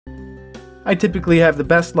I typically have the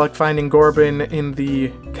best luck finding Gorbon in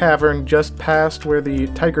the cavern just past where the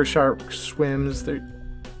tiger shark swims.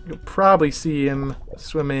 You'll probably see him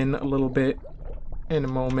swim in a little bit in a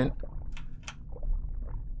moment.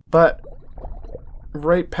 But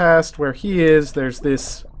right past where he is, there's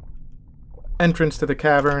this entrance to the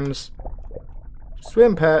caverns.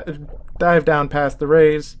 Dive down past the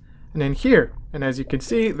rays, and then here. And as you can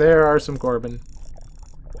see, there are some Gorbon.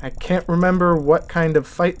 I can't remember what kind of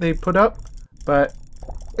fight they put up, but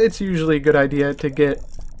it's usually a good idea to get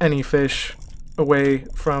any fish away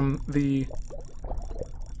from the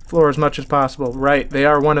floor as much as possible. Right, they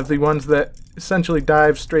are one of the ones that essentially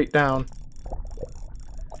dive straight down.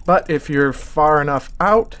 But if you're far enough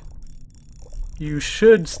out, you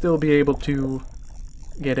should still be able to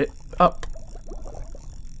get it up.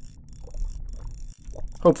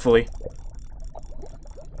 Hopefully.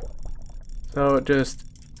 So just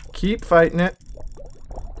keep fighting it.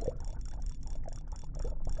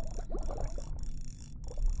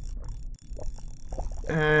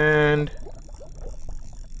 And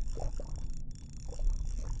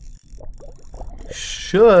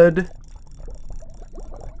should,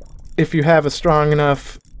 if you have a strong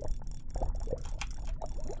enough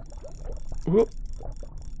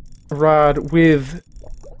rod with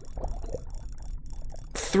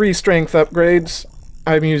 3 strength upgrades.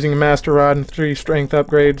 I'm using a master rod and 3 strength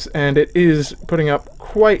upgrades, and it is putting up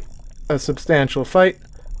quite a substantial fight,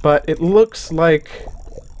 but it looks like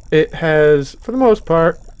it has, for the most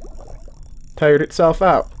part, tired itself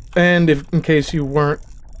out. And in case you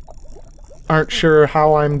aren't sure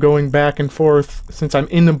how I'm going back and forth, since I'm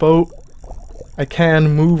in the boat, I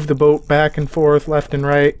can move the boat back and forth, left and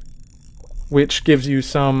right, which gives you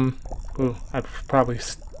some... Ooh, I'm probably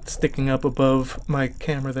sticking up above my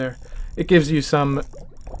camera there. It gives you some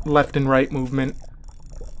left and right movement,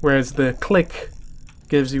 whereas the click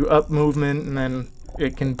gives you up movement, and then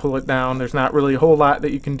it can pull it down. There's not really a whole lot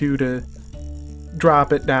that you can do to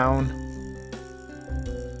drop it down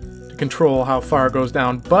to control how far it goes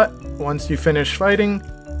down, but once you finish fighting,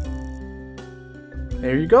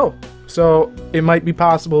 there you go. So it might be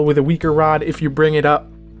possible with a weaker rod if you bring it up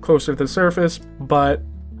closer to the surface, but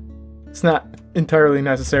it's not entirely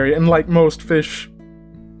necessary. And like most fish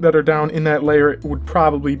that are down in that layer, it would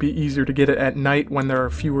probably be easier to get it at night when there are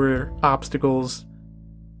fewer obstacles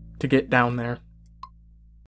to get down there.